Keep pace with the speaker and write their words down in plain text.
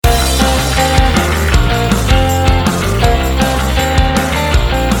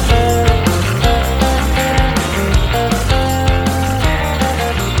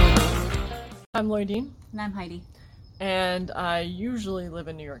Noidine. And I'm Heidi. And I usually live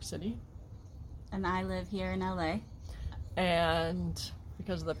in New York City. And I live here in LA. And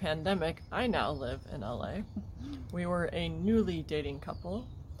because of the pandemic, I now live in LA. We were a newly dating couple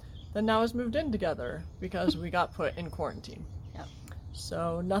that now has moved in together because we got put in quarantine. Yep.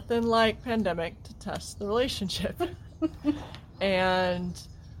 So nothing like pandemic to test the relationship. And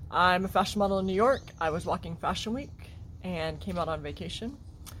I'm a fashion model in New York. I was walking Fashion Week and came out on vacation.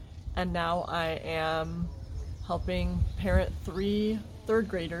 And now I am helping parent 3 third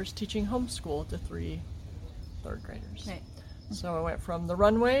graders, teaching homeschool to 3 third graders. Right. So I went from the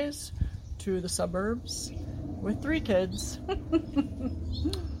runways to the suburbs with 3 kids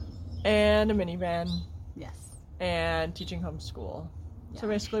and a minivan Yes. and teaching homeschool. Yeah. So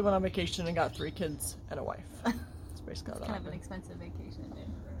basically went on vacation and got 3 kids and a wife. That's basically It's how that kind of an happened. expensive vacation,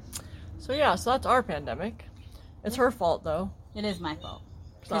 dude. So yeah, so that's our pandemic. It's her fault though. It is my fault.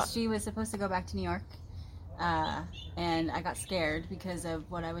 Not- Because she was supposed to go back to New York. And I got scared because of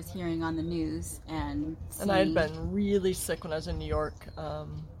what I was hearing on the news. And I had been really sick when I was in New York.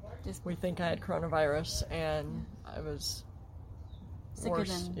 Just We think I had coronavirus, and I was sicker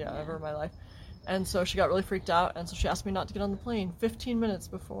worst, than ever in my life. And so she got really freaked out, and so she asked me not to get on the plane 15 minutes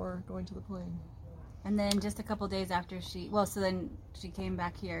before going to the plane. And then just a couple days after then she came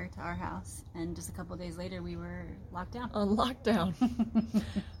back here to our house, and just a couple days later we were locked down. On lockdown.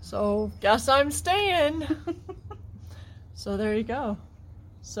 So guess I'm staying. So there you go.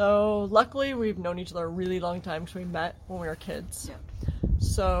 So luckily we've known each other a really long time because we met when we were kids. Yep.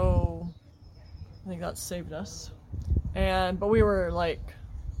 So I think that saved us. But we were like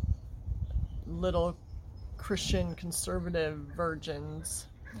little Christian conservative virgins.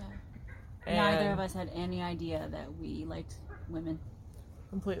 Yeah. Neither of us had any idea that we liked women.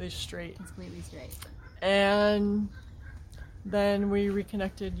 Completely straight. Completely straight. And then we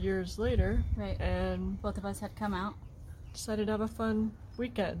reconnected years later. Right. And Both of us had come out. decided to have a fun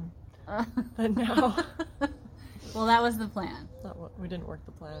weekend. And now Well, that was the plan. we didn't work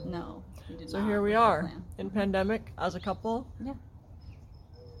the plan. No, we did So not here we work the are plan. in pandemic as a couple. Yeah.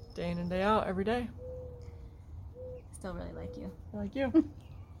 Day in and day out, every day. Still really like you. Like you.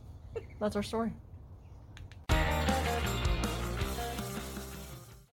 That's our story.